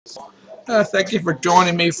Thank you for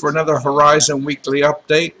joining me for another Horizon Weekly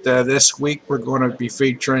Update. This week we're going to be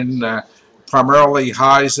featuring primarily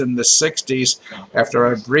highs in the 60s after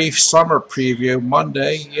a brief summer preview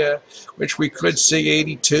Monday, which we could see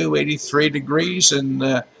 82, 83 degrees,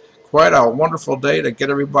 and quite a wonderful day to get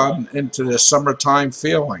everybody into the summertime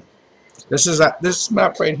feeling. This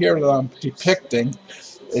map right here that I'm depicting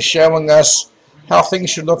is showing us how things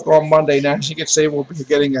should look on Monday. Now, as you can see, we'll be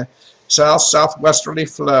getting a south-southwesterly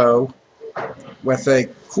flow with a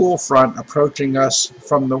cool front approaching us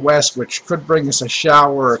from the west, which could bring us a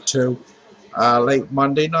shower or two late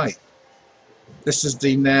Monday night. This is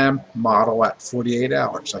the NAM model at 48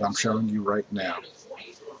 hours that I'm showing you right now.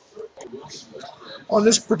 On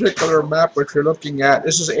this particular map which we're looking at,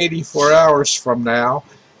 this is 84 hours from now.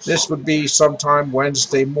 This would be sometime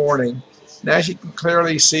Wednesday morning. And as you can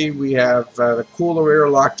clearly see, we have the cooler air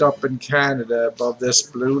locked up in Canada above this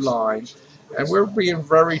blue line. And we're being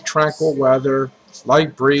very tranquil weather,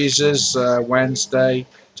 light breezes Wednesday,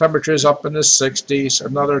 temperatures up in the 60s,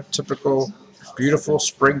 another typical beautiful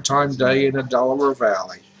springtime day in the Delaware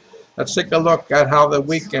Valley. Let's take a look at how the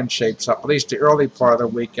weekend shapes up, at least the early part of the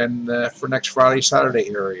weekend for next Friday, Saturday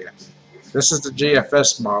area. This is the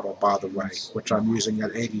GFS model, by the way, which I'm using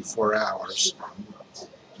at 84 hours.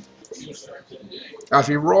 Now, if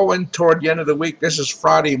you roll in toward the end of the week, this is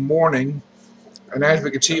Friday morning, and as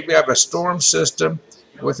we can see, we have a storm system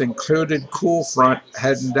with included cool front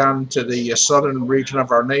heading down to the southern region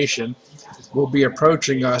of our nation. Will be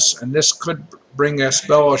approaching us, and this could bring a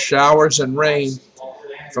spell of showers and rain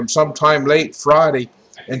from sometime late Friday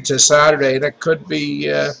into Saturday. That could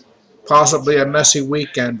be possibly a messy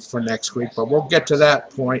weekend for next week, but we'll get to that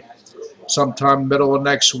point sometime middle of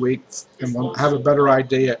next week, and we'll have a better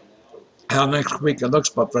idea how next weekend looks.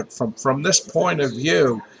 But from this point of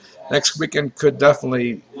view, next weekend could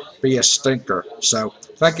definitely be a stinker. So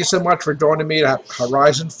thank you so much for joining me at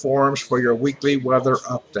Horizon Forums for your weekly weather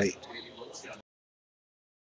update.